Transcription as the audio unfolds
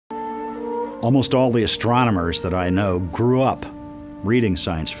Almost all the astronomers that I know grew up reading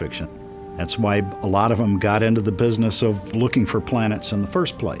science fiction. That's why a lot of them got into the business of looking for planets in the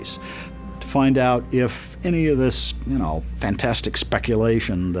first place, to find out if any of this, fantastic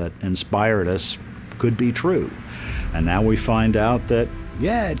speculation that inspired us could be true. And now we find out that,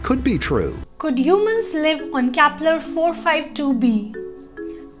 yeah, it could be true. Could humans live on Kepler 452b?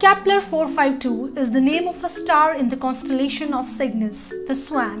 Kepler 452 is the name of a star in the constellation of Cygnus, the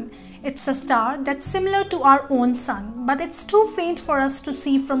swan. It's a star that's similar to our own sun, but it's too faint for us to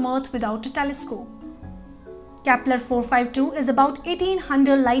see from Earth without a telescope. Kepler 452 is about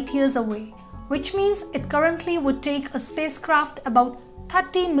 1800 light years away, which means it currently would take a spacecraft about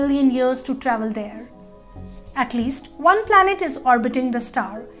 30 million years to travel there. At least one planet is orbiting the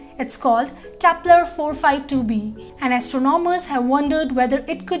star. It's called Kepler 452b, and astronomers have wondered whether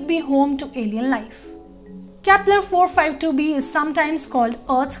it could be home to alien life. Kepler 452b is sometimes called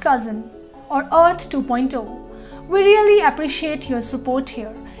Earth's cousin or Earth 2.0. We really appreciate your support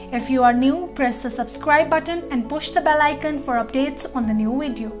here. If you are new, press the subscribe button and push the bell icon for updates on the new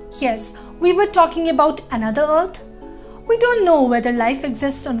video. Yes, we were talking about another Earth. We don't know whether life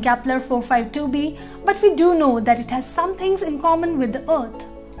exists on Kepler 452b, but we do know that it has some things in common with the Earth.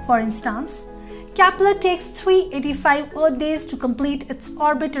 For instance, Kepler takes 385 Earth days to complete its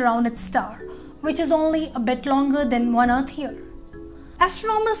orbit around its star, which is only a bit longer than one Earth year.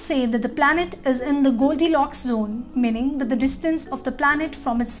 Astronomers say that the planet is in the Goldilocks zone, meaning that the distance of the planet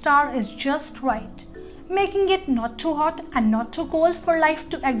from its star is just right, making it not too hot and not too cold for life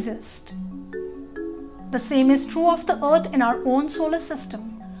to exist. The same is true of the Earth in our own solar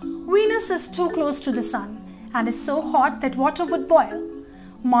system. Venus is too close to the Sun and is so hot that water would boil.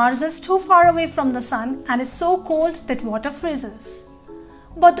 Mars is too far away from the Sun and is so cold that water freezes.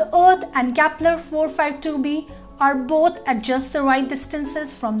 But the Earth and Kepler 452b are both at just the right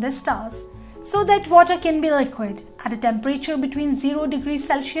distances from their stars, so that water can be liquid at a temperature between 0 degrees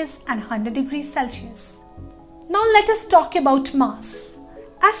Celsius and 100 degrees Celsius. Now let us talk about mass.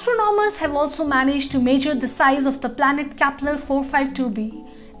 Astronomers have also managed to measure the size of the planet Kepler 452b.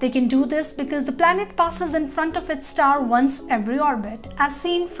 They can do this because the planet passes in front of its star once every orbit, as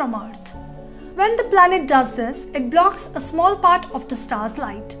seen from Earth. When the planet does this, it blocks a small part of the star's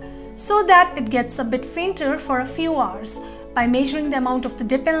light, so that it gets a bit fainter for a few hours. By measuring the amount of the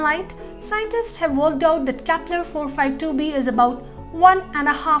dip in light, scientists have worked out that Kepler 452b is about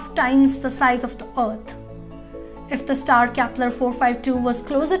 1.5 times the size of the Earth. If the star Kepler 452 was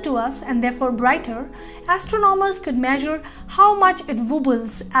closer to us and therefore brighter, astronomers could measure how much it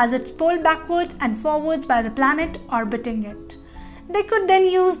wobbles as it's pulled backwards and forwards by the planet orbiting it. They could then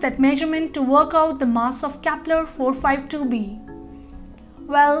use that measurement to work out the mass of Kepler 452b.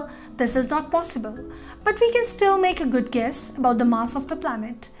 Well, this is not possible, but we can still make a good guess about the mass of the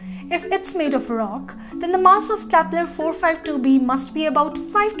planet. If it's made of rock, then the mass of Kepler 452b must be about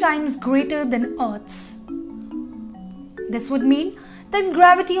 5 times greater than Earth's. This would mean that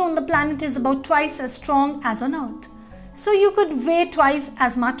gravity on the planet is about twice as strong as on Earth. So you could weigh twice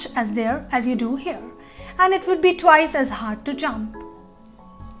as much as there as you do here, and it would be twice as hard to jump.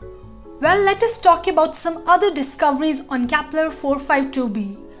 Well, let us talk about some other discoveries on Kepler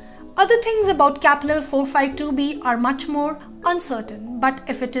 452b. Other things about Kepler 452b are much more uncertain, but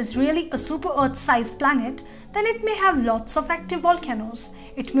if it is really a super-Earth-sized planet, then it may have lots of active volcanoes.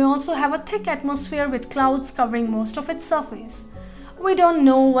 It may also have a thick atmosphere with clouds covering most of its surface. We don't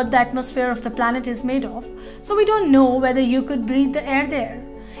know what the atmosphere of the planet is made of, so we don't know whether you could breathe the air there.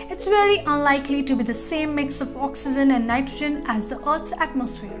 It's very unlikely to be the same mix of oxygen and nitrogen as the Earth's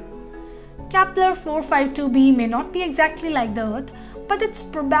atmosphere. Kepler 452b may not be exactly like the Earth, but it's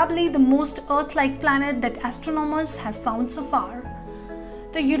probably the most Earth-like planet that astronomers have found so far.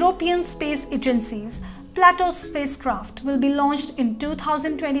 The European Space Agency's Plato spacecraft will be launched in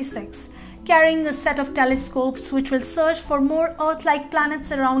 2026, carrying a set of telescopes which will search for more Earth-like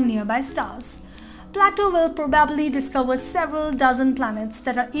planets around nearby stars. Plato will probably discover several dozen planets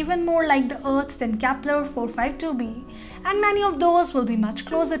that are even more like the Earth than Kepler 452b, and many of those will be much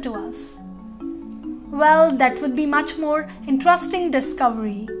closer to us. Well, that would be much more interesting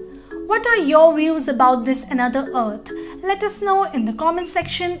discovery. What are your views about this another Earth? Let us know in the comment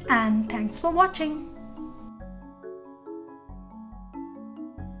section, and thanks for watching.